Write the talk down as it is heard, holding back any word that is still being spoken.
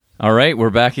All right, we're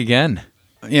back again.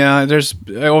 Yeah,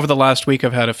 over the last week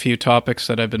I've had a few topics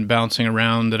that I've been bouncing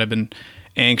around that I've been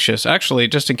anxious. Actually,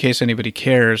 just in case anybody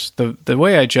cares, the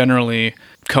way I generally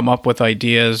come up with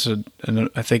ideas, and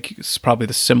I think it's probably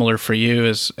the similar for you,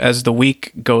 is as the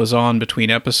week goes on between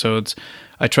episodes,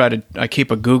 I keep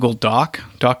a Google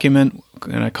document,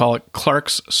 and I call it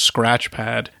Clark's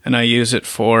Scratchpad, and I use it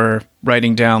for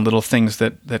writing down little things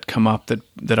that come up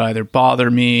that either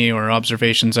bother me or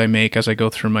observations I make as I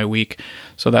go through my week.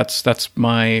 So that's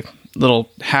my little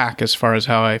hack as far as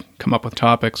how I come up with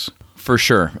topics. For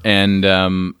sure. And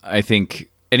I think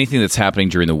anything that's happening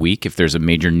during the week, if there's a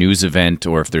major news event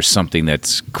or if there's something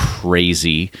that's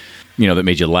crazy, that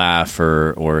made you laugh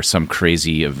or some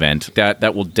crazy event,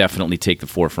 that will definitely take the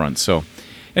forefront. So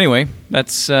anyway,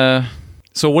 that's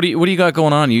so what do you got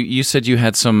going on? You said you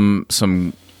had some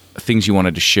things you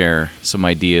wanted to share, some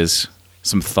ideas,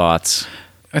 some thoughts.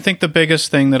 I think the biggest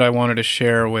thing that I wanted to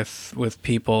share with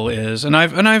people is, and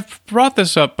I've brought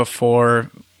this up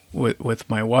before with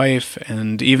my wife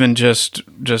and even just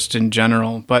in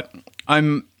general, but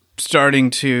I'm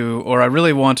starting to, or I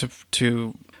really want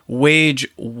to wage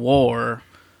war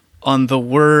on the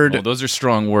word. Oh, those are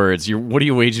strong words. What are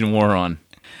you waging war on?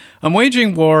 I'm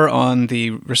waging war on the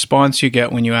response you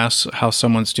get when you ask how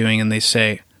someone's doing and they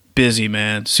say, busy,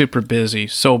 man, super busy,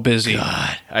 so busy.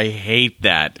 God, I hate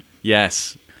that.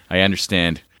 Yes, I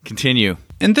understand. Continue.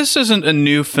 And this isn't a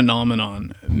new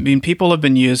phenomenon. I mean, people have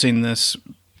been using this.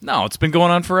 No, it's been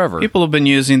going on forever. People have been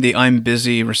using the I'm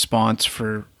busy response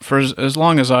for as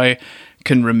long as I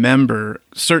can remember.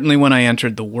 Certainly when I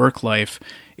entered the work life,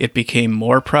 it became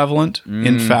more prevalent.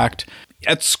 In fact,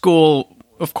 at school,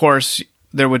 of course,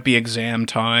 there would be exam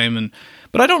time,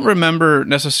 but I don't remember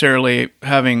necessarily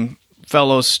having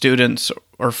fellow students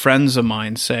or friends of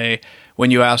mine say,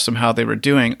 when you asked them how they were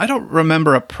doing, I don't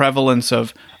remember a prevalence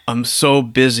of I'm so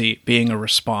busy being a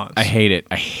response. I hate it.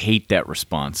 I hate that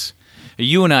response.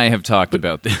 You and I have talked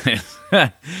about this.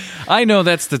 I know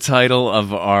that's the title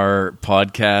of our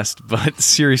podcast, but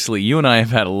seriously, you and I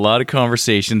have had a lot of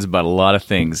conversations about a lot of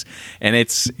things, and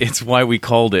it's why we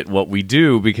called it what we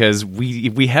do, because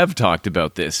we have talked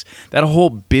about this. That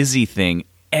whole busy thing,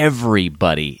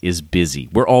 everybody is busy.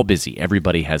 We're all busy.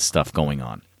 Everybody has stuff going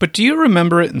on. But do you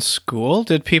remember it in school?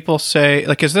 Did people say,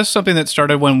 is this something that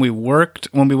started when we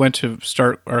went to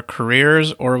start our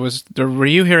careers, or were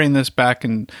you hearing this back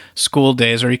in school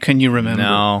days, or can you remember?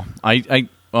 No, I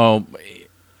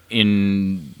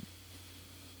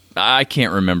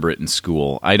can't remember it in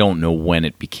school. I don't know when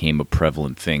it became a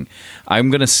prevalent thing. I'm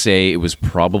going to say it was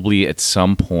probably at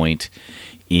some point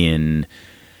in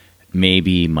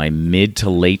maybe my mid to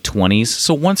late 20s.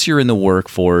 So once you're in the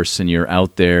workforce and you're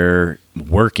out there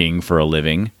working for a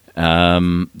living,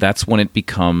 that's when it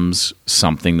becomes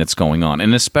something that's going on.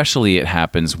 And especially it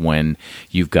happens when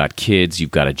you've got kids,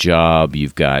 you've got a job, you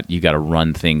got to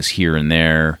run things here and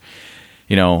there,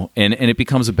 and it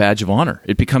becomes a badge of honor.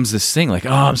 It becomes this thing like,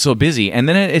 oh, I'm so busy. And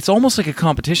then it's almost like a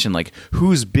competition, like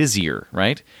who's busier,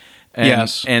 right? And,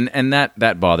 yes. And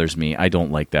that bothers me. I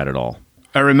don't like that at all.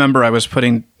 I remember I was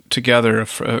putting together,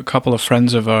 a couple of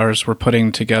friends of ours were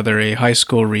putting together a high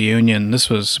school reunion. This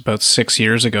was about 6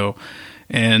 years ago.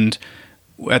 And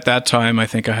at that time, I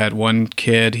think I had one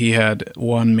kid. He had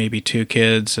one, maybe two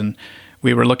kids. And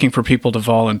we were looking for people to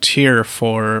volunteer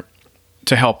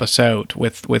to help us out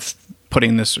with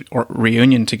putting this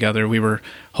reunion together. We were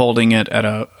holding it at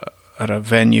a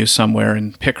venue somewhere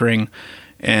in Pickering.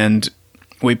 And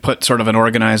we put sort of an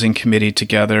organizing committee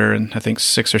together, and I think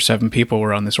 6 or 7 people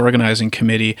were on this organizing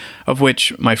committee, of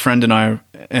which my friend and I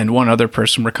and one other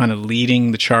person were kind of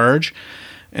leading the charge.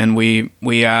 And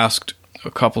we asked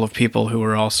a couple of people who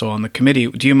were also on the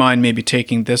committee, do you mind maybe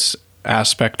taking this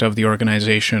aspect of the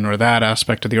organization or that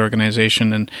aspect of the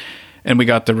organization? And we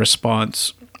got the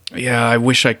response, yeah, I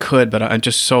wish I could, but I'm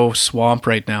just so swamped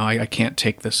right now, I can't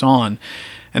take this on.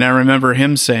 And I remember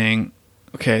him saying,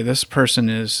 okay, this person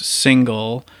is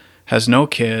single, has no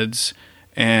kids,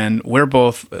 and we're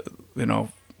both,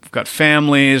 we've got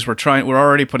families, we're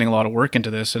already putting a lot of work into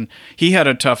this. And he had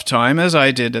a tough time, as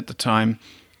I did at the time,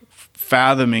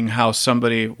 fathoming how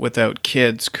somebody without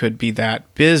kids could be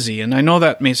that busy. And I know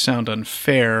that may sound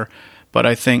unfair, but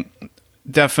I think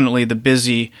definitely the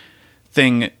busy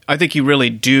thing, I think you really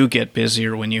do get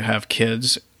busier when you have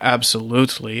kids,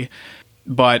 absolutely.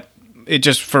 But it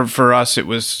just, for us,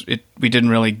 we didn't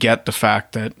really get the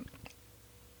fact that,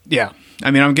 yeah. I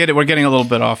mean, we're getting a little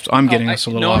bit off. I'm getting us a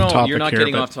little off topic here. No, you're not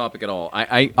getting off topic at all.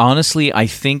 I honestly, I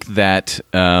think that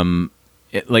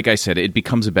like I said, it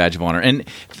becomes a badge of honor. And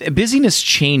busyness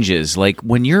changes. Like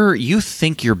when you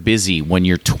think you're busy when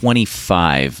you're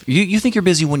 25. You think you're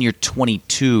busy when you're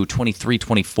 22, 23,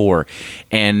 24.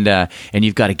 And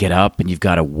you've got to get up and you've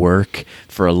got to work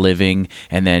for a living.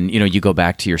 And then, you go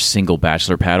back to your single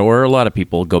bachelor pad, or a lot of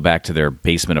people go back to their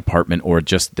basement apartment or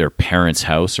just their parents'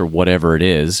 house or whatever it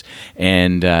is.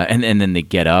 And then they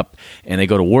get up and they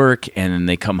go to work, and then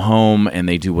they come home and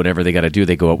they do whatever they got to do.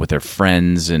 They go out with their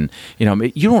friends, and you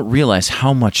don't realize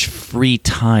how much free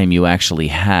time you actually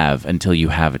have until you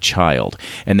have a child,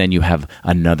 and then you have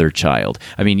another child.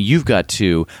 I mean, you've got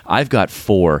 2, I've got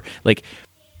 4. Like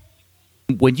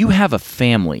when you have a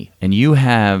family and you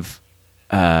have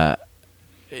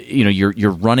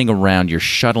you're running around, you're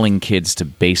shuttling kids to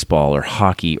baseball or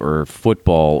hockey or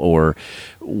football or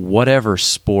whatever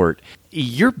sport,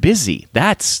 you're busy.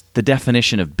 That's the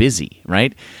definition of busy,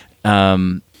 right?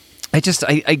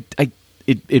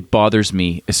 It bothers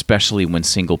me, especially when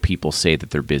single people say that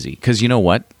they're busy, because you know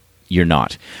what? You're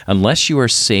not. Unless you are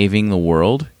saving the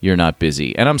world, you're not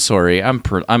busy. And I'm sorry, I'm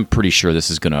pretty sure this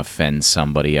is going to offend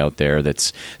somebody out there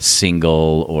that's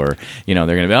single, or they're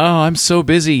going to be, oh, I'm so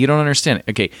busy, you don't understand.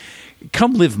 Okay,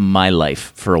 come live my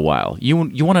life for a while. You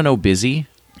want to know busy?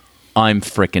 I'm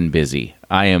frickin' busy.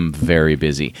 I am very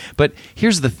busy. But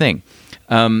here's the thing.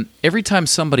 Every time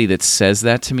somebody that says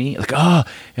that to me, like, oh,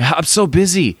 I'm so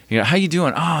busy. How you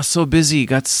doing? Oh, so busy.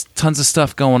 Got tons of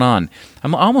stuff going on.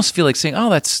 I almost feel like saying, oh,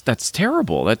 that's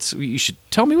terrible. You should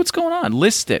tell me what's going on.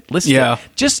 List it.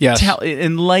 Just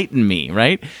enlighten me,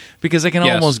 right? Because I can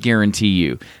almost guarantee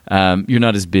you, you're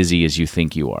not as busy as you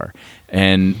think you are.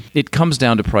 And it comes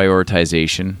down to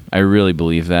prioritization. I really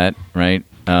believe that, right?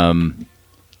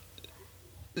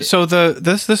 So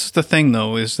this is the thing,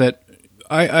 though, is that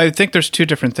I think there's 2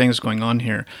 different things going on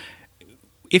here.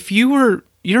 If you're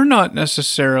not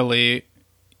necessarily,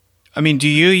 I mean, do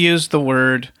you use the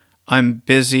word "I'm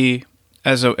busy"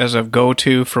 as a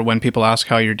go-to for when people ask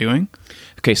how you're doing?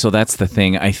 Okay, so that's the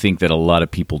thing I think that a lot of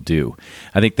people do.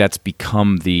 I think that's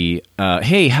become the,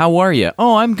 hey, how are you?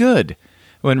 Oh, I'm good.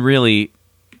 When really,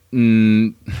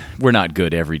 we're not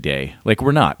good every day. Like,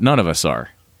 we're not. None of us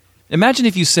are. Imagine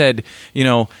if you said,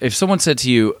 if someone said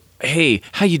to you, hey,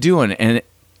 how you doing? And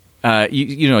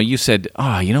you said,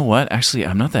 oh, you know what? Actually,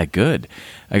 I'm not that good.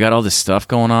 I got all this stuff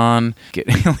going on.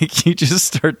 Like you just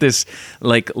start this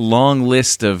like long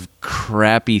list of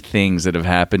crappy things that have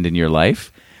happened in your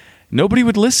life. Nobody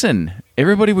would listen.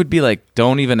 Everybody would be like,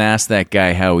 don't even ask that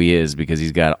guy how he is, because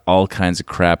he's got all kinds of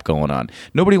crap going on.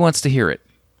 Nobody wants to hear it.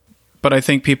 But I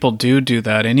think people do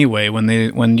that anyway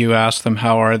when you ask them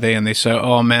how are they, and they say,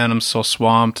 oh man, I'm so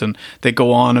swamped, and they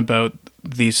go on about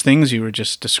these things you were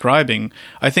just describing.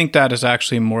 I think that is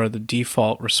actually more of the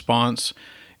default response.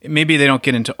 Maybe they don't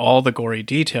get into all the gory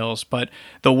details, but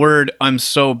the word "I'm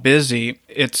so busy,"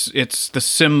 it's the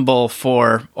symbol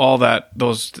for all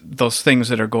those things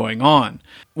that are going on.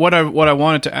 What I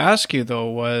wanted to ask you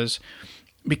though was,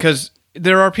 because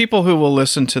there are people who will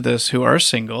listen to this who are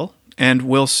single and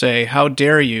will say, how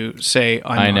dare you say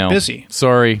I'm not busy?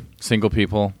 Sorry, single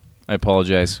people. I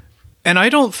apologize. And I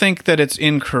don't think that it's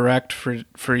incorrect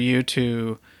for you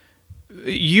to...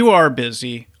 You are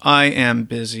busy. I am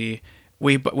busy.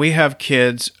 We have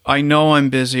kids. I know I'm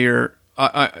busier.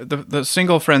 The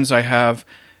single friends I have,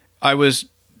 I was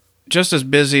just as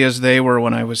busy as they were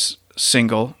when I was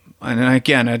single. And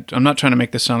again, I'm not trying to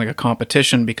make this sound like a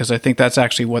competition, because I think that's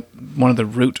actually what one of the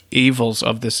root evils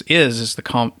of this is the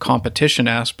competition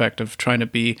aspect of trying to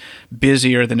be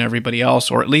busier than everybody else,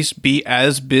 or at least be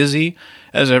as busy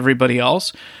as everybody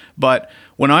else. But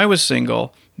when I was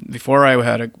single, before I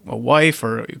had a wife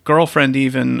or a girlfriend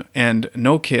even, and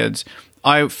no kids,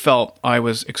 I felt I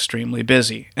was extremely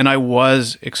busy, and I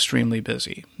was extremely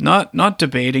busy. Not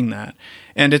debating that.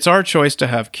 And it's our choice to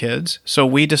have kids, so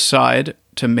we decide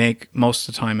to make, most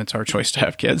of the time it's our choice to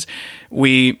have kids.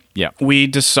 We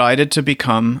decided to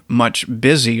become much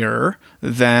busier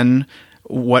than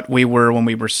what we were when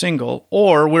we were single,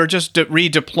 or we're just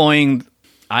redeploying.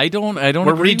 I don't.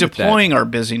 We're redeploying our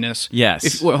busyness.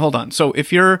 Yes. Hold on. So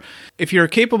if you're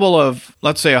capable of,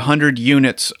 let's say, 100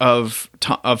 units of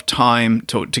time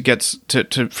to get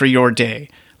to for your day,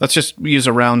 let's just use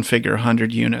a round figure,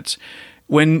 100 units.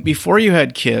 Before you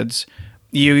had kids,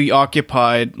 you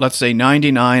occupied, let's say,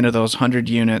 99 of those 100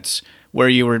 units where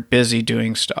you were busy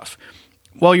doing stuff.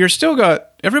 Well,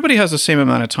 everybody has the same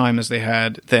amount of time as they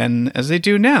had then as they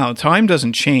do now. Time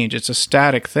doesn't change. It's a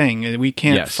static thing. We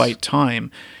can't fight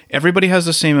time. Everybody has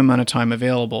the same amount of time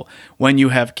available. When you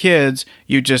have kids,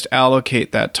 you just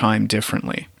allocate that time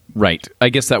differently. Right. I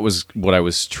guess that was what I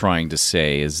was trying to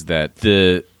say, is that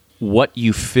what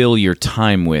you fill your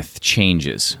time with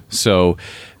changes. So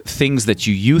things that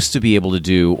you used to be able to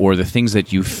do, or the things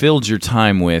that you filled your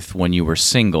time with when you were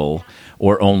single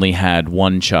or only had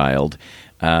one child,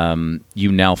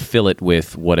 you now fill it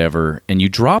with whatever, and you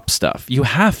drop stuff. You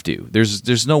have to.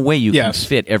 There's no way you can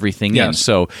fit everything in.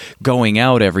 So going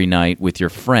out every night with your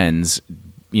friends,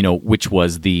 which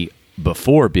was the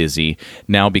before busy,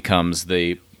 now becomes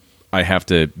the I have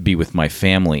to be with my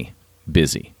family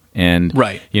busy. And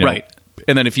right.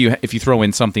 And then if you throw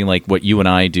in something like what you and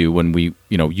I do when we,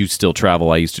 you still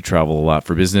travel, I used to travel a lot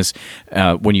for business.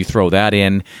 When you throw that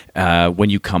in, when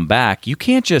you come back, you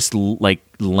can't just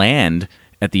land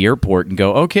at the airport and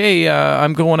go, okay,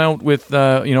 I'm going out with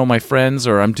my friends,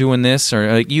 or I'm doing this,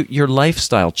 or your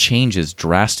lifestyle changes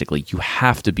drastically. You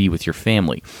have to be with your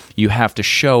family. You have to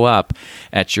show up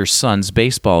at your son's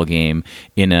baseball game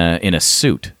in a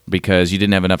suit because you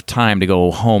didn't have enough time to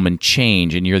go home and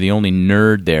change, and you're the only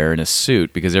nerd there in a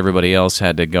suit because everybody else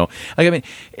had to go.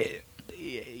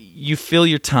 You fill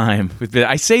your time with.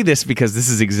 I say this because this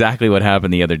is exactly what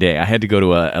happened the other day. I had to go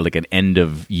to an end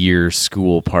of year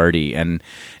school party, and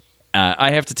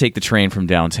I have to take the train from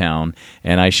downtown.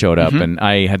 And I showed up, and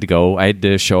I had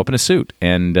to show up in a suit,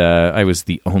 and I was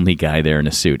the only guy there in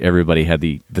a suit. Everybody had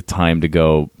the time to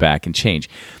go back and change.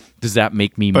 Does that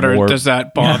make me more? Does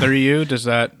that bother you? Does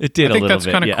that? It did. I think a little that's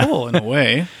bit, kind of cool in a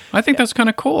way. I think that's kind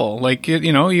of cool. Like you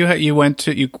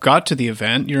got to the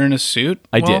event. You're in a suit.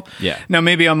 I did. Yeah. Now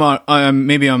maybe I'm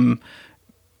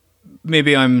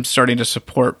starting to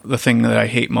support the thing that I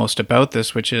hate most about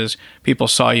this, which is people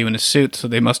saw you in a suit, so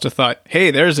they must have thought,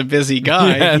 "Hey, there's a busy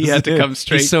guy. Yes, he had to come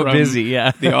straight from busy.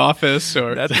 Yeah. the office."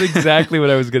 Or that's exactly what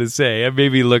I was going to say. I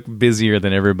maybe look busier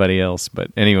than everybody else,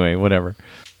 but anyway, whatever.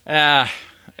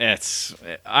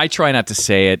 I try not to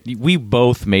say it. We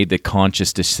both made the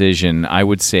conscious decision, I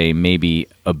would say maybe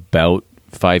about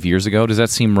 5 years ago. Does that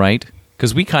seem right?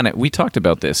 Because we talked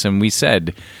about this, and we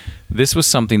said this was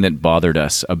something that bothered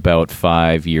us about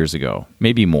 5 years ago,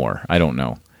 maybe more. I don't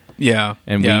know. Yeah,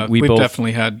 and we've both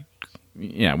definitely had.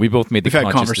 Yeah, we both made the. We've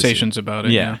had conversations about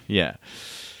it. Yeah.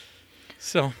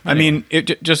 So anyway. I mean,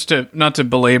 just to not to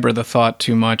belabor the thought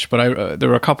too much, but there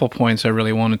were a couple points I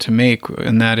really wanted to make,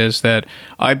 and that is that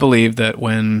I believe that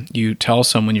when you tell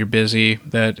someone you're busy,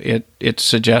 that it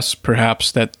suggests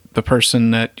perhaps that the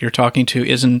person that you're talking to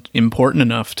isn't important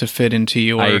enough to fit into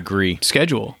your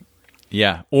schedule.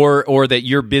 Yeah, or that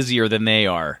you're busier than they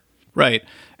are. Right,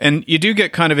 and you do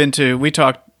get kind of into. We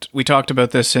talked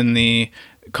about this in the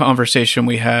conversation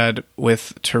we had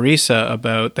with Teresa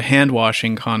about the hand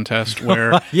washing contest,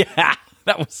 where yeah,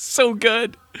 that was so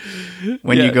good.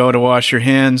 When you go to wash your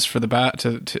hands for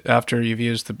the after you've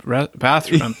used the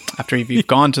bathroom, after you've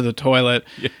gone to the toilet,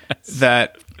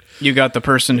 that you got the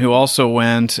person who also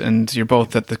went, and you're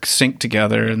both at the sink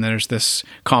together, and there's this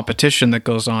competition that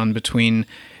goes on between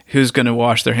who's going to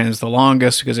wash their hands the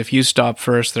longest, because if you stop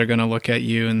first, they're going to look at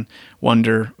you and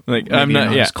wonder, I'm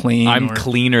not as clean. I'm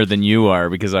cleaner than you are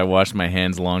because I washed my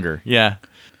hands longer. Yeah.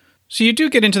 So you do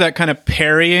get into that kind of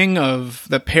parrying of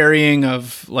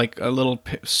like a little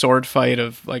sword fight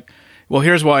of like, well,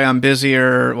 here's why I'm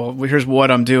busier. Well, here's what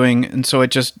I'm doing. And so it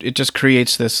just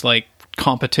creates this like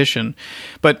competition.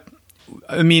 But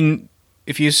I mean,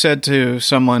 if you said to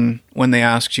someone when they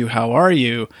asked you, how are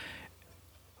you?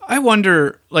 I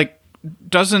wonder, like,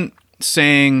 doesn't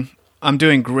saying I'm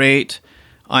doing great,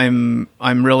 I'm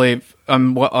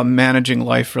managing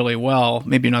life really well,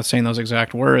 maybe you're not saying those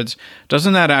exact words,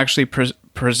 doesn't that actually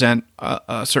present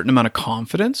a certain amount of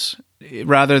confidence,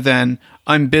 rather than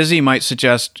I'm busy might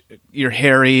suggest you're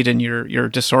harried and you're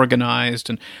disorganized?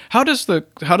 And how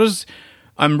does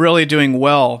I'm really doing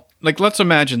well, like, let's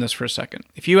imagine this for a second.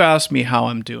 If you ask me how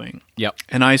I'm doing, yep,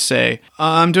 and I say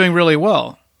I'm doing really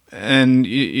well, and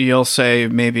you'll say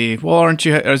maybe, well,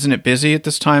 isn't it busy at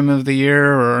this time of the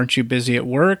year, or aren't you busy at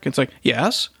work? It's like,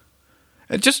 yes.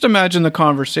 Just imagine the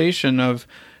conversation of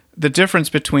the difference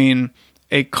between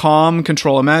a calm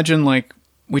control. Imagine, like,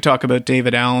 we talk about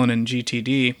David Allen and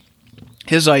GTD.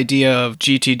 His idea of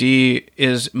GTD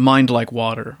is mind like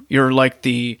water. You're like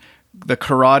the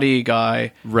karate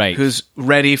guy, right, who's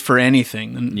ready for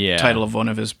anything. The title of one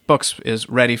of his books is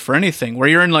Ready for Anything, where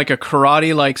you're in like a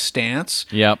karate-like stance.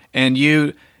 Yep. And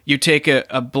you take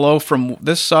a blow from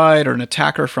this side or an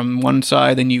attacker from one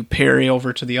side, then you parry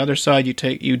over to the other side.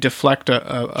 You deflect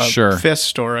a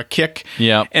fist or a kick.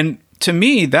 Yep. And to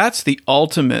me, that's the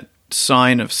ultimate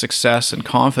sign of success and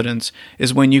confidence,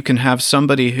 is when you can have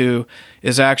somebody who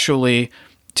is actually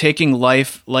taking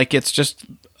life like it's just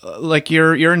like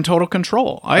you're in total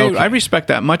control. I respect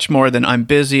that much more than I'm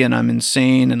busy and I'm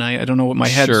insane and I don't know what my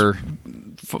head's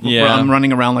Yeah. I'm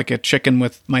running around like a chicken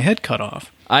with my head cut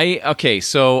off.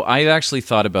 So I actually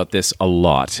thought about this a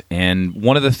lot, and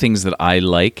one of the things that I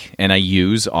like and I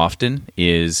use often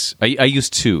is I use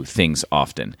two things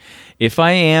often. If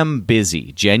I am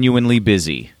busy, genuinely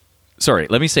busy. Sorry,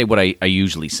 let me say what I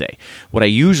usually say. What I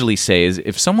usually say is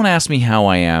if someone asks me how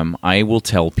I am, I will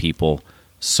tell people,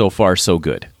 so far so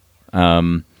good.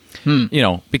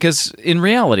 Because in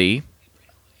reality,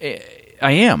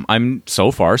 I'm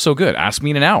so far so good. Ask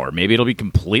me in an hour. Maybe it'll be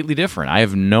completely different. I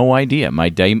have no idea. My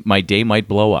day might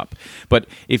blow up. But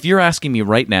if you're asking me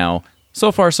right now,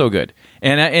 so far so good.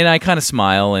 And I kind of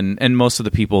smile, and most of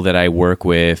the people that I work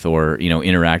with or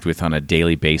interact with on a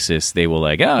daily basis, they will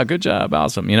like, good job,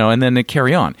 awesome, and then they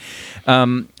carry on.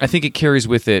 I think it carries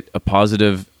with it a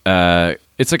positive.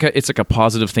 It's like a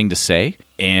positive thing to say,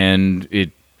 and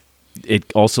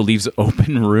it also leaves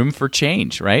open room for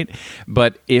change, right?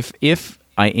 But if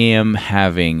I am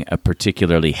having a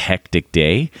particularly hectic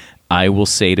day, I will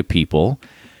say to people,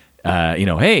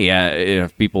 hey,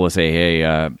 if people will say,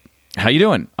 hey, how you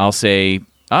doing? I'll say,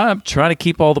 I'm trying to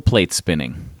keep all the plates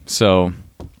spinning. So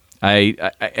I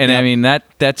mean that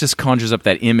just conjures up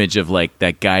that image of like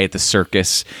that guy at the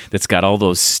circus that's got all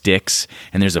those sticks,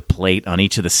 and there's a plate on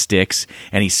each of the sticks,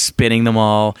 and he's spinning them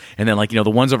all, and then the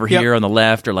ones over here on the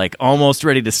left are like almost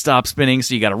ready to stop spinning,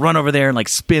 so you got to run over there and like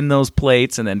spin those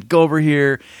plates, and then go over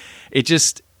here. It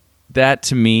just, that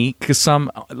to me, because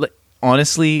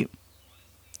honestly,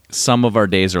 some of our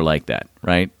days are like that,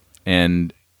 right?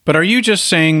 But are you just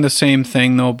saying the same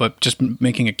thing, though, but just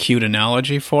making a cute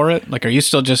analogy for it? Like, are you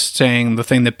still just saying the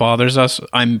thing that bothers us,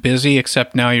 I'm busy,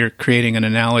 except now you're creating an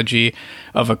analogy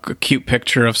of a cute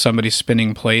picture of somebody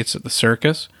spinning plates at the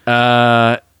circus?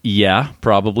 Yeah,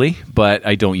 probably, but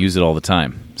I don't use it all the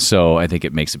time. So I think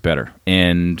it makes it better.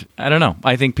 And I don't know.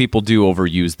 I think people do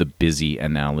overuse the busy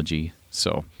analogy.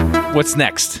 So what's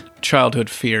next?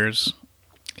 Childhood fears.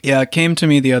 Yeah, it came to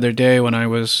me the other day when I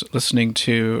was listening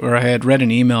to, or I had read an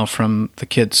email from the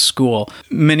kids' school.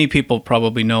 Many people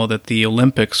probably know that the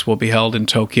Olympics will be held in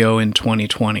Tokyo in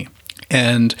 2020.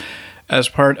 And as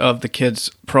part of the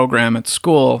kids' program at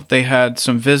school, they had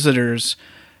some visitors.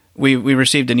 We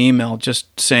received an email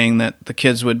just saying that the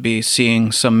kids would be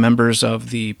seeing some members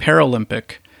of the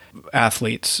Paralympic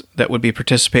athletes that would be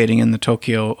participating in the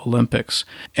Tokyo Olympics.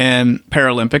 And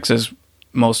Paralympics, as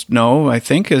most know, I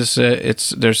think, is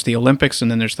there's the Olympics and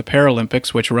then there's the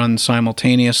Paralympics, which run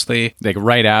simultaneously, like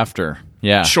right after,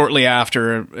 shortly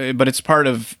after. But it's part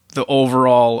of the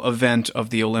overall event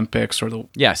of the Olympics,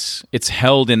 yes, it's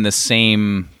held in the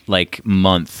same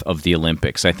month of the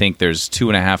Olympics. I think there's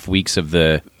 2.5 weeks of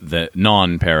the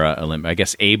non-para Olympic, I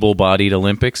guess, able-bodied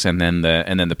Olympics, and then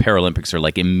the Paralympics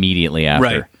are immediately after.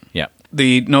 Right. Yeah.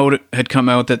 The note had come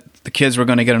out that the kids were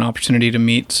going to get an opportunity to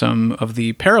meet some of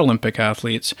the Paralympic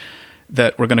athletes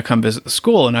that were going to come visit the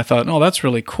school. And I thought, oh, that's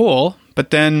really cool.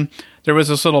 But then there was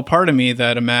this little part of me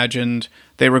that imagined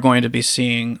they were going to be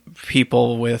seeing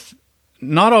people with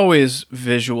not always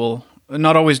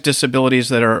disabilities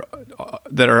that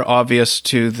are obvious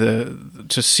to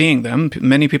seeing them.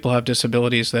 Many people have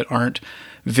disabilities that aren't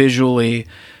visually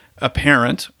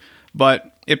apparent.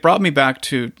 But it brought me back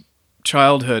to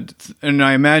childhood, and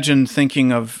I imagine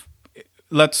thinking of,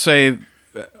 let's say,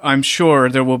 I'm sure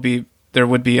there would be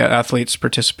athletes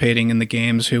participating in the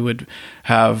games who would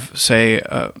have, say,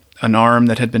 an arm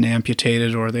that had been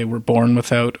amputated, or they were born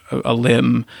without a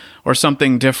limb, or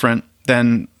something different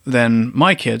than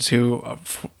my kids, who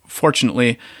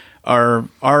fortunately are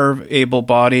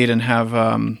able-bodied and have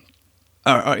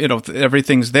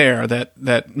everything's there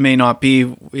that may not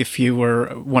be if you were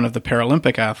one of the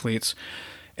Paralympic athletes.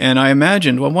 And I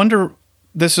imagined,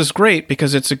 this is great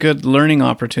because it's a good learning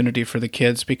opportunity for the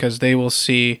kids, because they will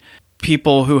see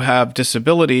people who have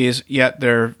disabilities, yet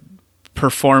they're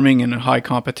performing in a high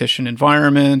competition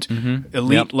environment,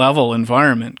 elite level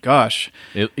environment. Gosh.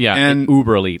 And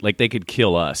uber elite. They could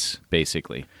kill us,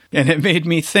 basically. And it made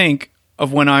me think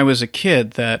of when I was a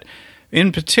kid that,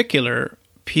 in particular,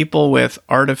 people with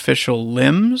artificial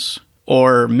limbs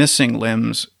or missing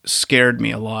limbs scared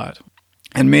me a lot.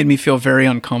 And made me feel very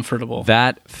uncomfortable.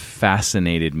 That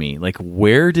fascinated me.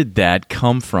 Where did that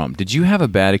come from? Did you have a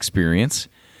bad experience?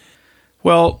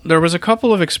 Well, there was a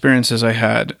couple of experiences I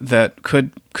had that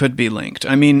could be linked.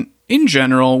 I mean, in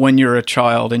general, when you're a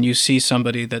child and you see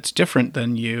somebody that's different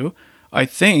than you, I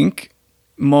think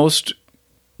most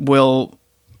will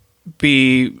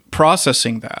be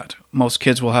processing that. Most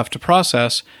kids will have to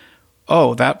process,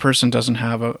 oh, that person doesn't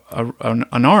have an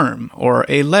arm or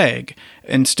a leg.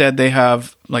 Instead, they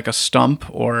have a stump,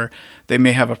 or they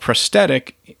may have a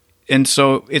prosthetic. And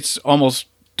so it's almost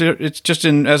just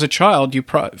in as a child.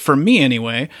 For me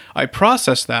anyway, I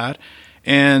processed that,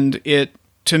 and it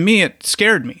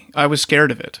scared me. I was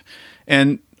scared of it,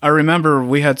 and I remember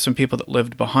we had some people that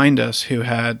lived behind us who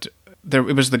had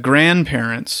it was the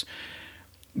grandparents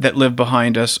that lived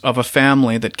behind us of a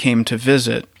family that came to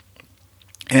visit,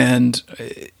 and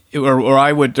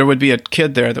there would be a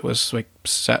kid there that was like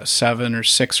 7 or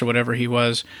 6 or whatever he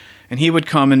was, and he would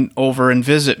come over and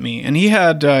visit me, and he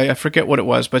had I forget what it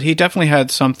was, but he definitely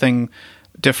had something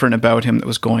different about him that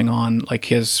was going on, like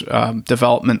his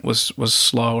development was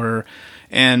slower,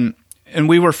 and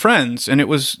we were friends, and it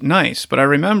was nice. But I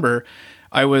remember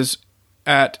I was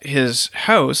at his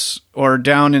house or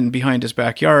down in behind his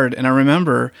backyard, and I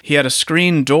remember he had a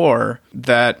screen door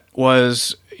that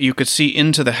was you could see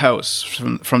into the house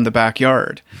from the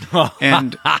backyard.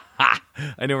 And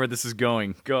I know where this is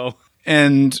going. Go.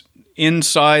 And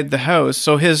inside the house,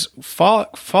 so his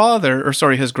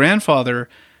his grandfather,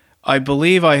 I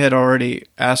believe I had already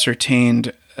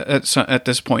ascertained at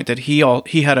this point that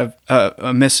he had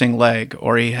a missing leg,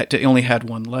 or he only had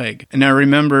one leg. And I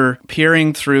remember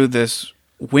peering through this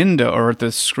window or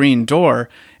the screen door,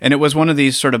 and it was one of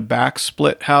these sort of back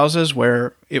split houses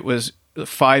where it was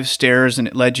 5 stairs and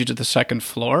it led you to the second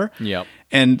floor. Yep.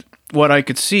 And what I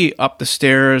could see up the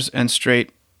stairs and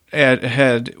straight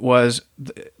ahead was,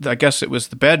 I guess it was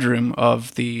the bedroom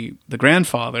of the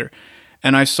grandfather,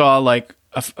 and I saw like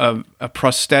a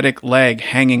prosthetic leg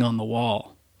hanging on the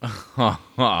wall.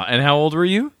 And how old were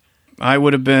you? I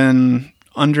would have been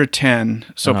under 10,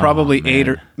 so probably 8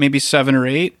 or maybe 7 or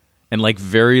 8. And like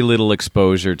very little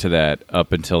exposure to that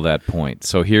up until that point.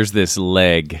 So here's this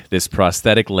leg, this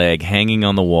prosthetic leg hanging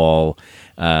on the wall.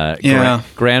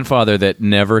 Grandfather that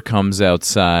never comes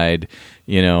outside.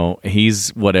 You know, he's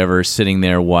whatever, sitting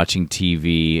there watching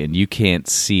TV, and you can't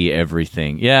see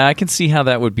everything. Yeah, I can see how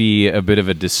that would be a bit of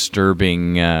a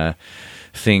disturbing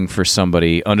thing for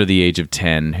somebody under the age of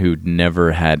 10 who'd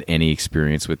never had any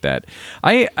experience with that.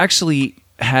 I actually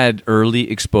had early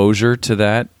exposure to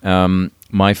that.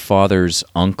 My father's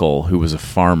uncle, who was a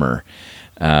farmer,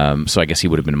 so I guess he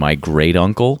would have been my great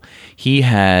uncle. He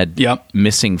had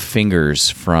missing fingers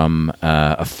from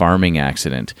a farming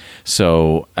accident.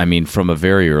 So, I mean, from a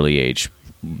very early age,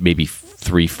 maybe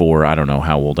 3, 4, I don't know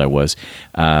how old I was.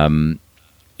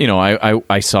 You know,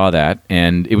 I saw that,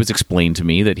 and it was explained to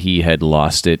me that he had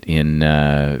lost it in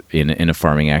a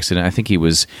farming accident. I think he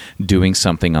was doing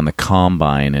something on the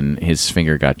combine, and his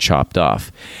finger got chopped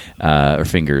off, or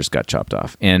fingers got chopped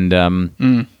off, and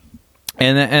to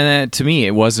me,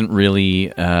 it wasn't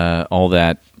really all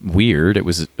that weird. It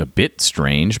was a bit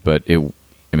strange, but I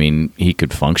mean, he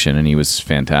could function, and he was a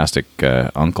fantastic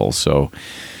uncle, so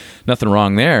nothing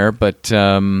wrong there. But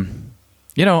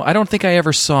you know, I don't think I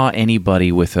ever saw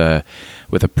anybody with a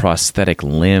prosthetic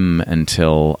limb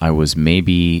until I was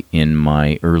maybe in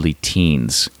my early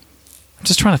teens. I'm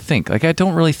just trying to think. Like, I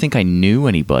don't really think I knew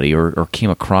anybody or came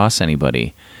across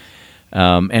anybody.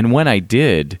 And when I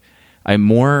did, I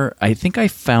think I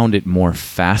found it more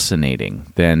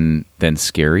fascinating than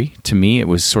scary. To me, it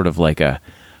was sort of like a,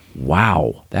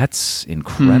 wow, that's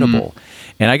incredible.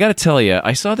 And I got to tell you,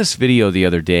 I saw this video the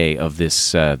other day of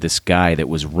this guy that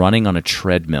was running on a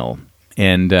treadmill,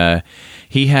 and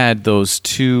he had those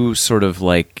 2 sort of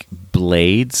like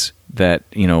blades that,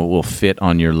 you know, will fit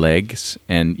on your legs,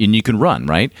 and you can run,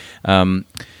 right? And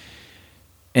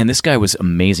this guy was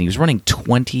amazing. He was running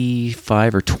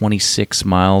 25 or 26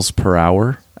 miles per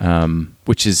hour,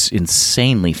 which is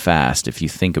insanely fast if you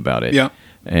think about it. Yeah.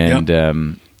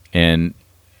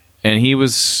 And he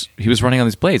was running on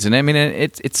these blades, and I mean,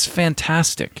 it's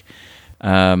fantastic.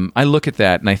 I look at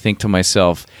that and I think to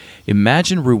myself,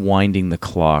 imagine rewinding the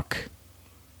clock,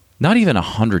 not even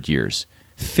 100 years,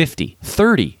 50,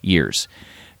 30 years.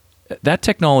 That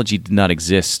technology did not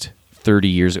exist 30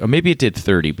 years ago. Maybe it did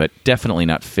 30, but definitely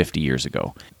not 50 years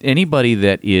ago. Anybody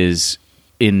that is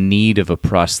in need of a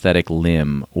prosthetic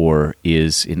limb or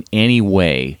is in any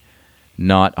way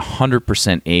not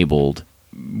 100% abled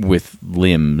with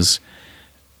limbs,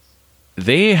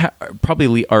 they're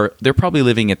probably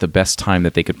living at the best time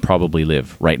that they could probably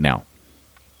live right now.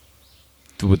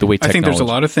 With the way technology, I think there's a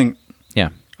lot of things. Yeah,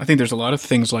 I think there's a lot of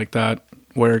things like that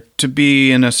where to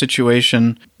be in a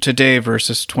situation today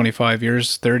versus 25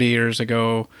 years, 30 years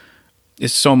ago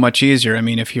is so much easier. I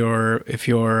mean, if you're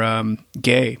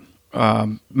gay,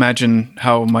 imagine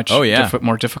how much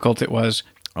more difficult it was.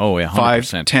 Oh yeah,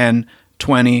 100%. 5, 10,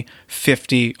 20,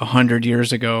 50, 100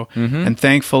 years ago. And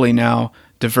thankfully now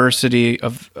diversity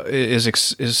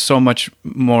is so much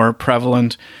more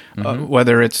prevalent,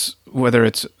 whether it's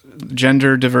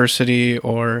gender diversity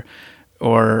or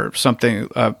something,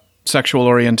 sexual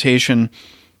orientation.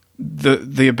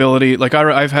 the ability, like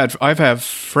I've had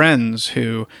friends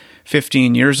who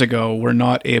 15 years ago were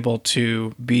not able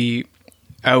to be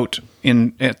out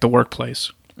at the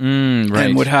workplace, Right.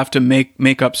 and would have to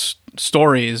make up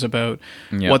stories about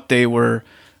what they were,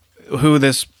 who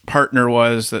this partner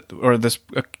was or this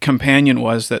companion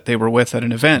was that they were with at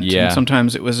an event. Yeah. And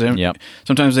sometimes it was,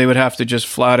 sometimes they would have to just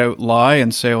flat out lie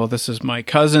and say, well, this is my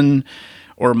cousin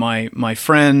or my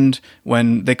friend,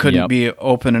 when they couldn't be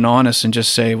open and honest and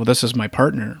just say, well, this is my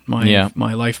partner,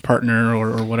 my life partner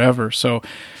or whatever. So,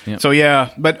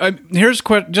 but here's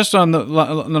just on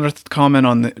another comment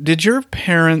on did your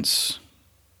parents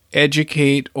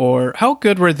educate, or how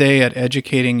good were they at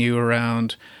educating you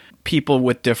around people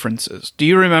with differences? Do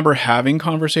you remember having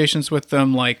conversations with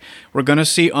them like, we're going to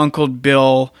see Uncle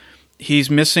Bill, he's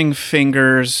missing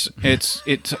fingers,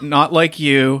 it's not like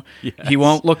you, he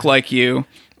won't look like you,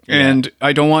 and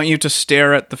I don't want you to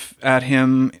stare at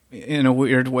him in a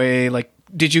weird way? Like,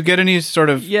 did you get any sort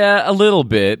of... Yeah, a little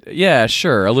bit. Yeah,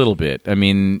 sure, a little bit. I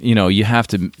mean, you have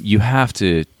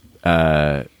to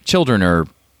children are,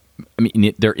 I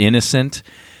mean, they're innocent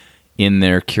in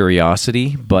their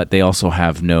curiosity, but they also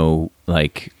have no,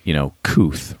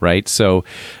 couth, right? So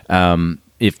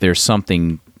if there's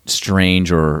something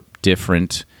strange or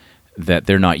different that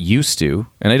they're not used to,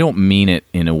 and I don't mean it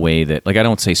in a way that, I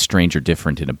don't say strange or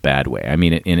different in a bad way. I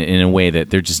mean it in a way that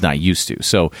they're just not used to.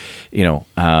 So,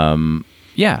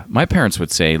 my parents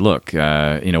would say, look,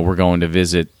 we're going to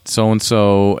visit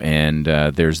so-and-so, and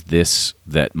there's this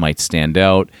that might stand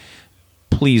out.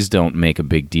 Please don't make a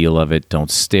big deal of it.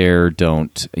 Don't stare.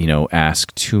 Don't,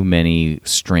 ask too many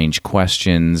strange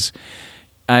questions.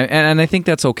 And I think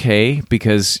that's okay,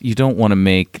 because you don't want to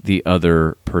make the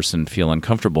other person feel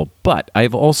uncomfortable. But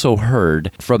I've also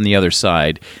heard from the other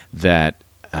side that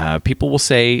people will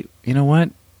say, you know what?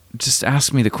 Just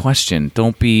ask me the question.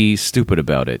 Don't be stupid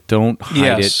about it. Don't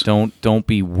hide it. Don't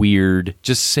be weird.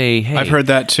 Just say, hey. I've heard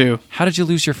that too. How did you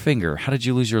lose your finger? How did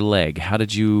you lose your leg? How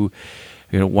did you...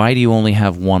 why do you only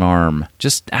have one arm?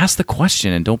 Just ask the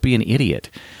question and don't be an idiot.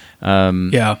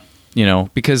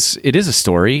 Because it is a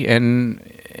story, and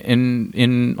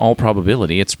in all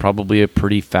probability, it's probably a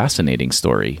pretty fascinating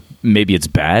story. Maybe it's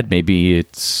bad, maybe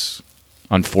it's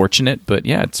unfortunate, but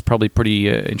it's probably a pretty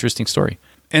interesting story.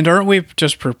 And aren't we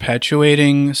just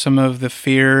perpetuating some of the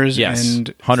fears? Yes,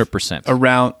 and 100%.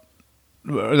 Around,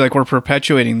 we're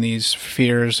perpetuating these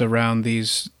fears around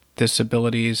these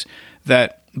disabilities,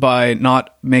 that by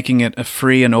not making it a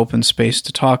free and open space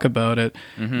to talk about it,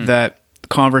 that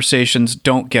conversations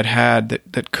don't get had,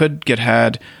 that could get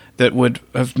had, that would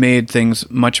have made things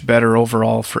much better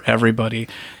overall for everybody.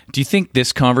 Do you think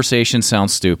this conversation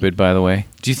sounds stupid, by the way?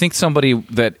 Do you think somebody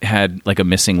that had a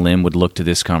missing limb would look to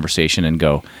this conversation and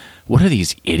go, what are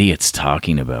these idiots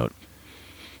talking about?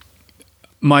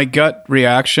 My gut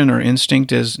reaction or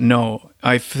instinct is no.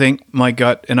 I think my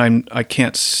gut, and I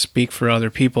can't speak for other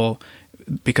people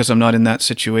because I'm not in that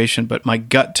situation, but my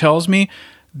gut tells me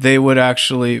they would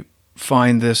actually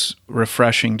find this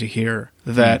refreshing to hear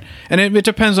that. And it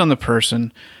depends on the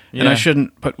person. And I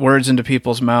shouldn't put words into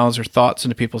people's mouths or thoughts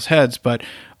into people's heads, but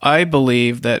I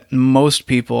believe that most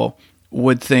people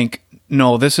would think,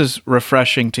 no, this is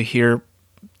refreshing to hear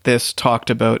this talked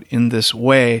about in this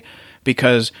way,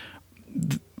 because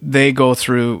they go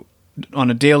through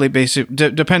on a daily basis,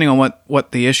 depending on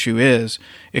what the issue is.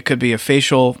 It could be a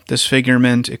facial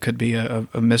disfigurement, it could be a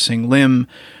missing limb,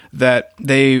 that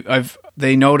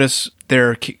they notice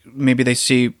maybe they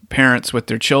see parents with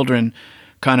their children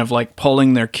kind of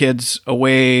pulling their kids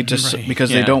away just because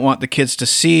they don't want the kids to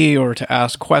see or to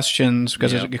ask questions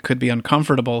because it could be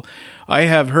uncomfortable. I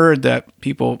have heard that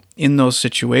people in those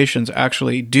situations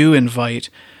actually do invite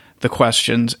the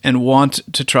questions and want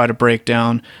to try to break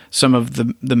down some of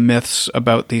the myths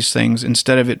about these things.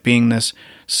 Instead of it being this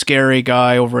scary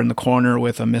guy over in the corner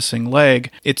with a missing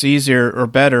leg, it's easier or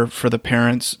better for the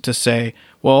parents to say,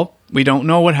 well, we don't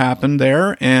know what happened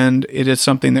there, and it is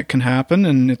something that can happen,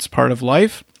 and it's part of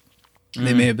life.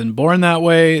 They may have been born that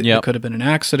way. It could have been an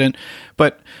accident.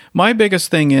 But my biggest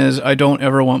thing is I don't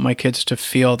ever want my kids to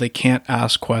feel they can't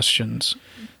ask questions.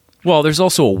 Well, there's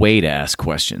also a way to ask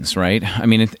questions, right? I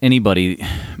mean,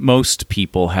 most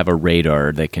people have a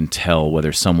radar that can tell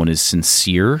whether someone is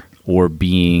sincere or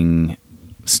being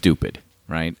stupid,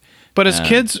 right? But as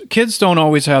kids don't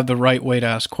always have the right way to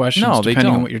ask questions,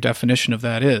 depending on what your definition of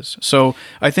that is. So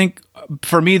I think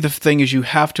for me, the thing is you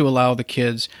have to allow the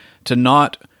kids to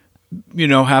not,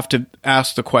 have to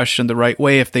ask the question the right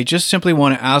way. If they just simply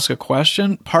want to ask a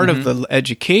question, part of the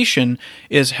education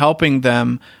is helping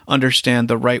them understand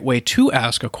the right way to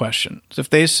ask a question. So if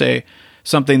they say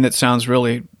something that sounds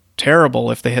really terrible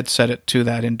if they had said it to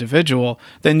that individual,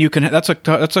 then that's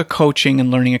a coaching and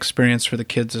learning experience for the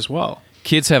kids as well.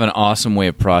 Kids have an awesome way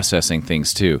of processing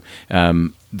things too.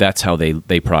 That's how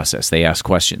they process. They ask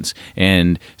questions.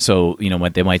 And so,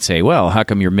 what they might say, well, how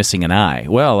come you're missing an eye?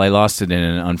 Well, I lost it in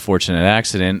an unfortunate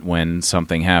accident when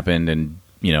something happened and,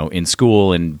 in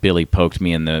school, and Billy poked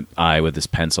me in the eye with his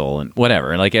pencil and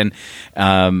whatever. And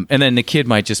then the kid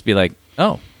might just be like,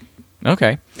 oh,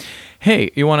 okay.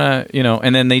 Hey, you want to,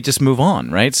 and then they just move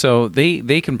on, right? So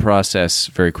they can process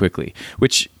very quickly,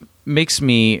 which makes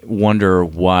me wonder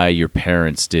why your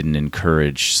parents didn't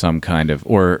encourage some kind of,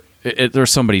 or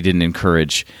somebody didn't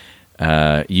encourage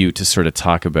you to sort of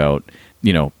talk about,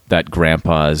 that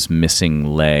grandpa's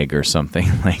missing leg or something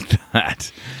like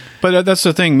that. But that's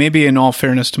the thing. Maybe in all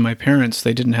fairness to my parents,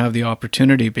 they didn't have the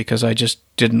opportunity because I just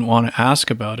didn't want to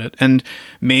ask about it. And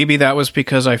maybe that was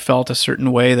because I felt a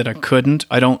certain way that I couldn't.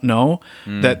 I don't know.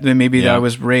 That maybe that I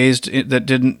was raised that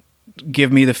didn't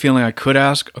give me the feeling I could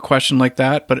ask a question like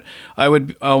that. But I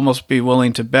would almost be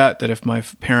willing to bet that if my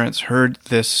parents heard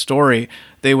this story,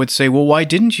 they would say, well, why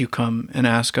didn't you come and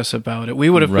ask us about it?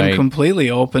 We would have been completely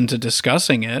open to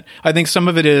discussing it. I think some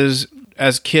of it is,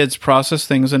 as kids process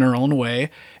things in our own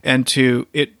way, and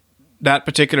that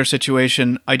particular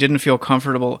situation, I didn't feel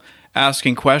comfortable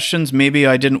asking questions. Maybe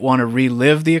I didn't want to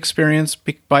relive the experience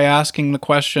by asking the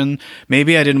question.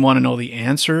 Maybe I didn't want to know the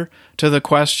answer to the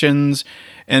questions.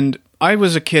 And I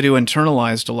was a kid who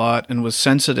internalized a lot and was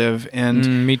sensitive,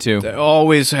 and me too.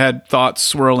 Always had thoughts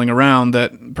swirling around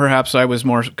that perhaps I was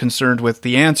more concerned with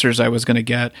the answers I was going to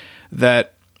get.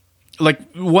 That, like,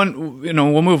 one,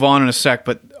 we'll move on in a sec,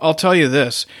 but I'll tell you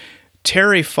this: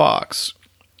 Terry Fox,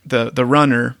 the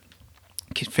runner,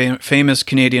 famous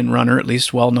Canadian runner, at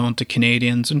least well known to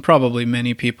Canadians and probably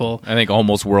many people. I think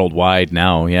almost worldwide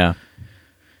now, yeah.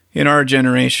 In our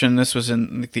generation, this was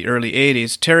in the early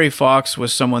 80s, Terry Fox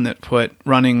was someone that put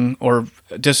running or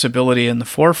disability in the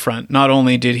forefront. Not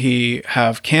only did he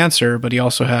have cancer, but he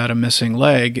also had a missing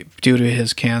leg due to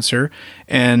his cancer.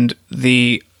 And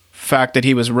the fact that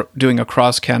he was doing a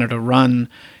cross-Canada run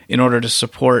in order to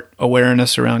support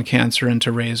awareness around cancer and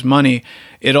to raise money,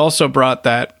 it also brought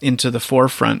that into the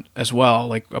forefront as well.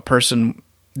 Like, a person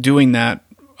doing that,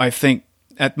 I think,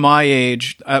 at my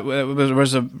age, it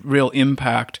was a real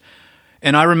impact.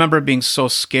 And I remember being so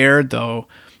scared, though,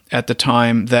 at the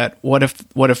time, that what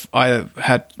if I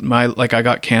had I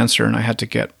got cancer and I had to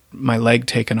get my leg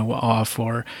taken off,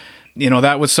 or,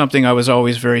 that was something I was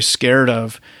always very scared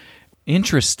of.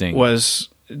 Interesting. Was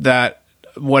that,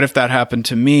 what if that happened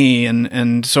to me?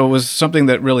 And so it was something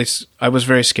that really I was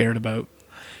very scared about.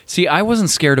 See, I wasn't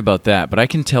scared about that, but I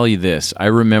can tell you this. I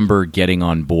remember getting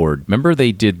on board. Remember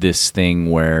they did this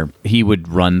thing where he would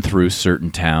run through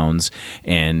certain towns,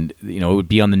 and it would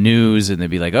be on the news, and they'd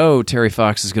be like, oh, Terry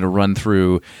Fox is going to run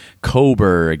through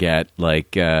Cobourg at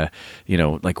like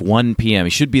 1 p.m.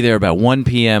 He should be there about 1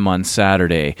 p.m. on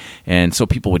Saturday. And so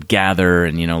people would gather,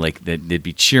 and they'd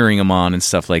be cheering him on and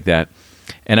stuff like that.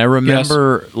 And I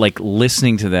remember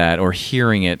listening to that or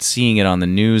hearing it, seeing it on the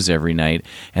news every night.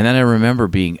 And then I remember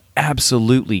being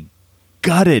absolutely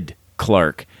gutted,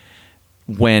 Clark,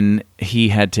 when he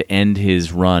had to end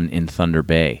his run in Thunder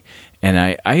Bay. And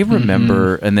I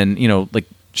remember, and then,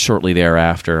 shortly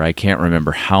thereafter, I can't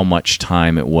remember how much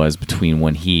time it was between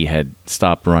when he had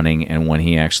stopped running and when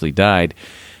he actually died.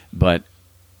 But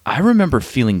I remember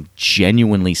feeling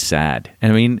genuinely sad.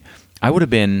 And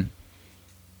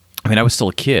I was still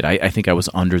a kid. I think I was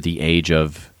under the age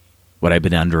of, would I have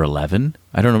been under 11?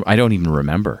 I don't know. I don't even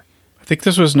remember. I think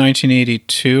this was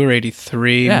 1982 or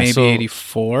 83, maybe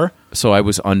 84. So I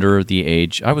was under the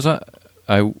age.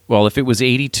 If it was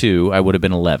 82, I would have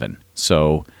been 11.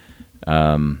 So,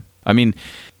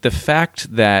 the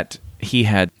fact that he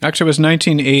had... Actually, it was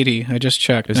 1980. I just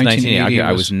checked. It was 1980.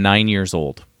 I was 9 years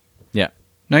old. Yeah.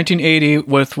 1980,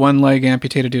 with one leg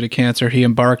amputated due to cancer, he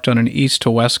embarked on an east to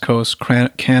west coast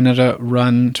Canada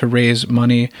run to raise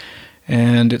money.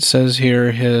 And it says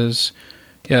here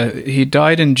he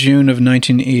died in June of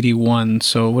 1981,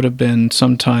 so it would have been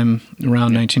sometime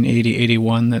around 1980,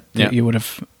 81 that you would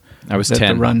have... I was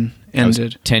 10. The run ended. I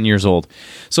was 10 years old.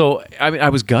 So, I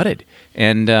was gutted.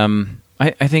 And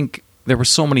I think there were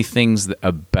so many things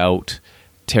about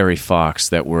Terry Fox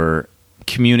that were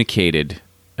communicated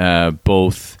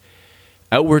both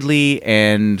outwardly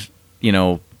and,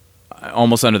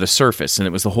 almost under the surface. And it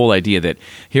was the whole idea that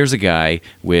here's a guy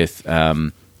with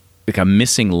a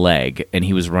missing leg, and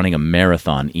he was running a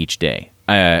marathon each day.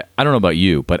 I don't know about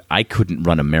you, but I couldn't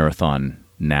run a marathon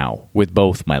now with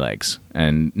both my legs,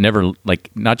 and never, like,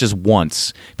 not just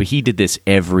once, but he did this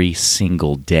every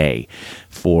single day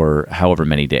for however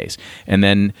many days. And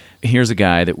then here's a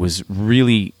guy that was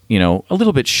really, a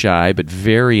little bit shy, but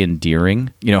very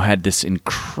endearing, had this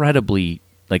incredibly,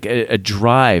 like, a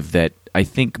drive that I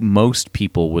think most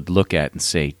people would look at and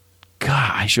say,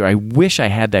 gosh, I wish I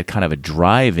had that kind of a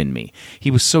drive in me. He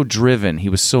was so driven. He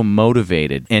was so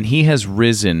motivated. And he has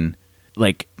risen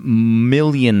like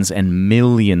millions and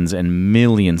millions and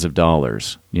millions of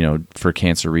dollars, for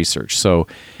cancer research. So,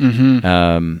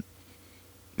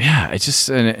 it's just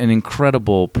an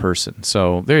incredible person.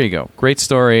 So there you go. Great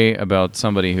story about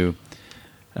somebody who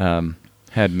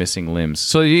had missing limbs.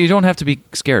 So you don't have to be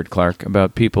scared, Clark,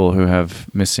 about people who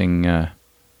have missing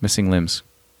limbs.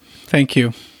 Thank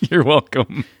you. You're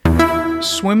welcome.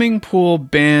 Swimming pool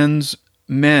bans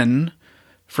men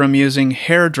from using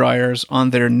hair dryers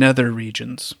on their nether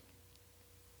regions.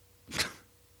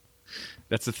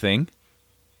 That's a thing?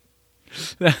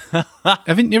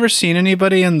 Haven't you ever seen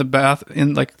anybody in the bath,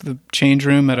 in like the change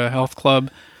room at a health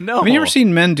club? No. Have you ever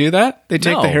seen men do that? They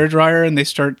take No. the hair dryer and they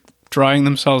start drying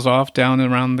themselves off down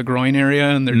around the groin area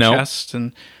and their No. chest.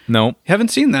 And No. haven't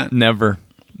seen that. Never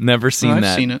seen I've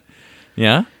that. seen it.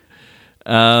 Yeah?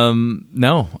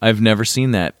 No, I've never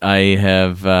seen that.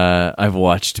 I've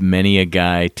watched many a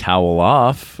guy towel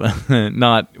off,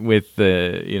 not with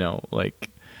the,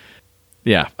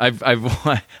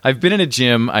 I've been in a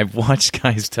gym. I've watched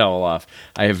guys towel off.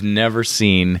 I have never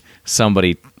seen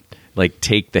somebody like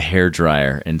take the hair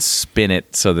dryer and spin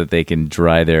it so that they can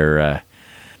dry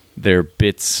their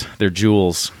bits, their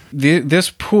jewels. This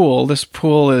pool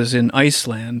is in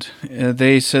Iceland.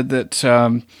 They said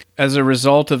that as a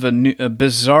result of a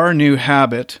bizarre new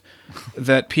habit,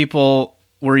 that people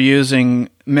were using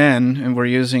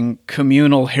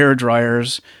communal hair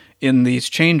dryers in these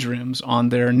change rooms on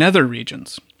their nether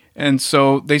regions. And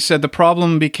so they said the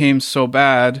problem became so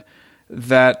bad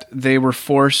that they were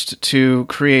forced to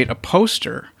create a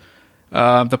poster.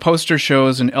 The poster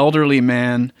shows an elderly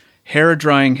man hair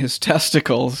drying his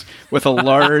testicles with a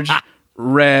large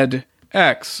red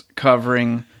X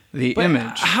covering the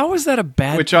image. How is that a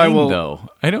bad Which thing, I will, though?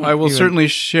 I will certainly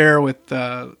share with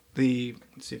the.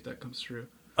 Let's see if that comes through.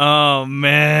 Oh,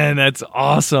 man, that's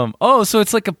awesome. Oh, so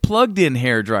it's like a plugged-in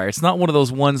hair dryer. It's not one of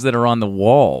those ones that are on the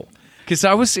wall. Because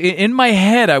I was, in my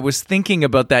head, I was thinking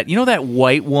about that. You know that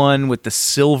white one with the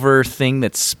silver thing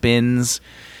that spins?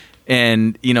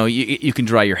 And, you can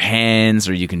dry your hands,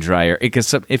 or you can dry your...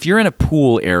 Because if you're in a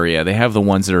pool area, they have the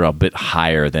ones that are a bit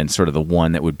higher than sort of the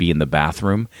one that would be in the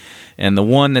bathroom. And the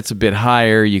one that's a bit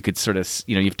higher, you could sort of...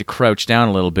 you have to crouch down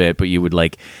a little bit, but you would,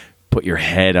 like, put your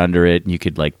head under it, and you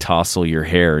could, like, tousle your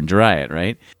hair and dry it,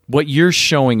 right? What you're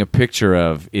showing a picture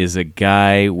of is a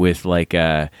guy with, like,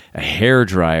 a hair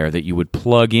dryer that you would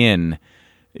plug in,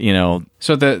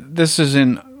 So this is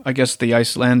in, I guess, the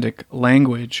Icelandic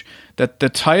language, that the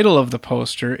title of the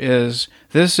poster is,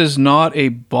 "This is not a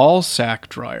ball sack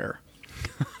dryer."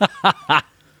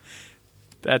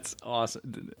 That's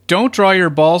awesome. Don't dry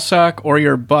your ball sack or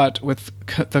your butt with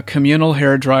the communal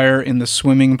hair dryer in the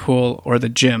swimming pool or the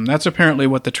gym. That's apparently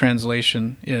what the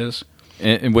translation is.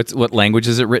 And what language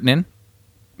is it written in?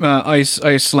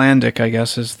 Icelandic, I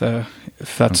guess, is the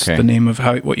name of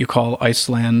what you call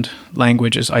Iceland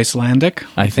language is Icelandic.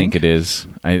 I think it is.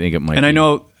 I think it might. And be. I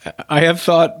know, I have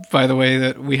thought, by the way,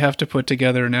 that we have to put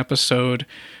together an episode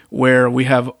where we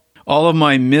have all of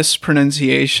my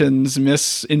mispronunciations,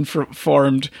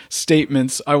 misinformed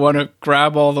statements. I want to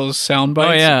grab all those sound bites.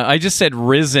 Oh yeah, I just said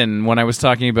risen when I was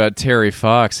talking about Terry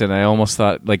Fox, and I almost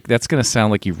thought, like, that's going to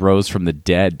sound like he rose from the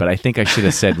dead, but I think I should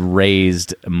have said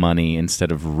raised money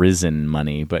instead of risen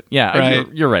money. But yeah, right.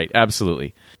 You're right,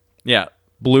 absolutely. Yeah,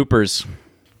 bloopers.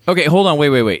 Okay, hold on,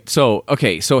 wait. So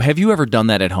have you ever done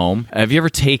that at home? Have you ever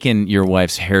taken your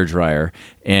wife's hairdryer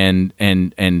and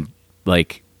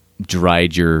like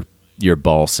dried your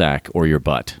ball sack or your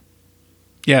butt?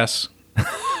 Yes.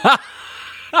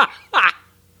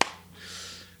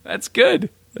 That's good.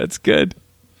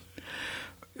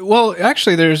 Well,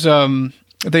 actually, there's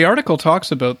the article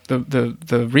talks about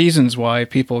the reasons why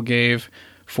people gave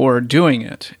for doing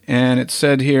it, and it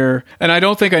said here, and I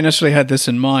don't think I necessarily had this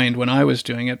in mind when I was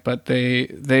doing it, but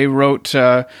they wrote,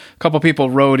 a couple people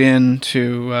wrote in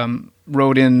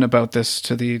about this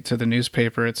to the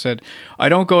newspaper. It said, "I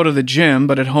don't go to the gym,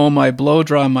 but at home I blow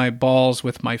dry my balls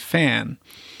with my fan.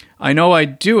 I know I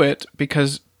do it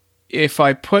because if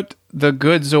I put the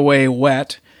goods away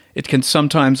wet, it can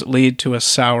sometimes lead to a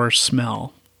sour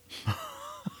smell."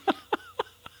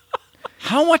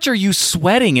 How much are you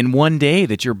sweating in one day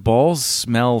that your balls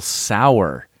smell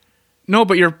sour? No,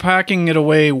 but you're packing it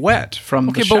away wet from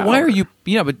the Okay, shower. but why are you?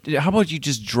 Yeah, but how about you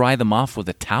just dry them off with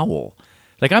a towel?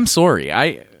 Like, I'm sorry,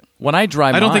 when I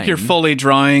dry, I don't think you're fully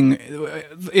drying.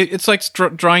 It's like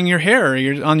drying your hair.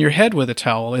 You're on your head with a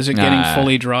towel. Is it getting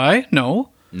fully dry? No.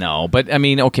 No, but I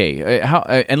mean, okay,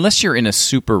 unless you're in a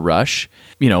super rush,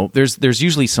 there's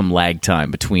usually some lag time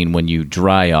between when you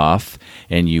dry off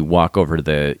and you walk over to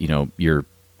the,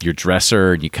 your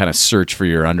dresser and you kind of search for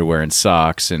your underwear and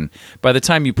socks, and by the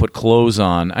time you put clothes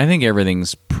on, I think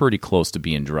everything's pretty close to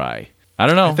being dry. I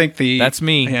don't know. I think that's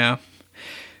me.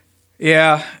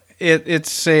 Yeah.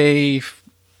 It's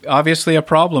obviously a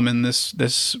problem in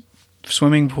this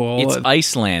swimming pool. It's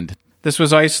Iceland. This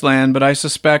was Iceland, but I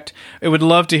suspect I would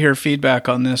love to hear feedback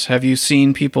on this. Have you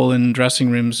seen people in dressing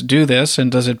rooms do this,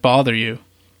 and does it bother you?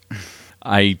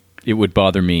 It would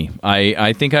bother me.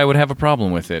 I think I would have a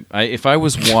problem with it. If I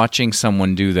was watching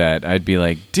someone do that, I'd be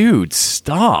like, dude,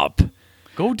 stop.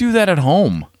 Go do that at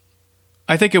home.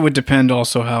 I think it would depend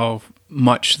also how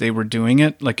much they were doing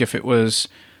it. Like if it was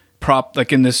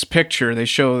like in this picture, they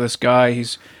show this guy,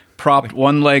 he's propped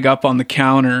one leg up on the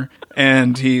counter,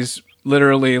 and he's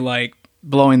literally like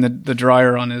blowing the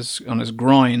dryer on his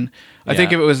groin. I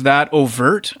think if it was that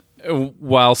overt,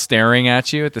 while staring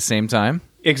at you at the same time.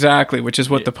 Exactly, which is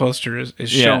what the poster is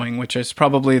showing, which is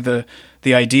probably the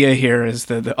idea here is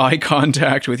the eye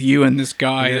contact with you and this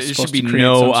guy. It should be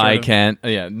no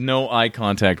eye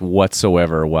contact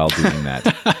whatsoever while doing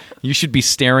that. You should be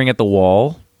staring at the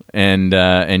wall, and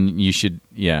you should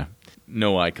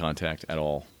no eye contact at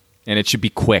all, and it should be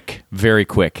quick, very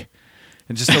quick.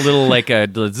 And just a little like a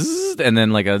zzz, and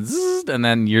then like a zzz, and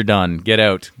then you're done. Get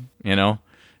out,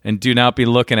 and do not be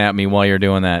looking at me while you're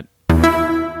doing that.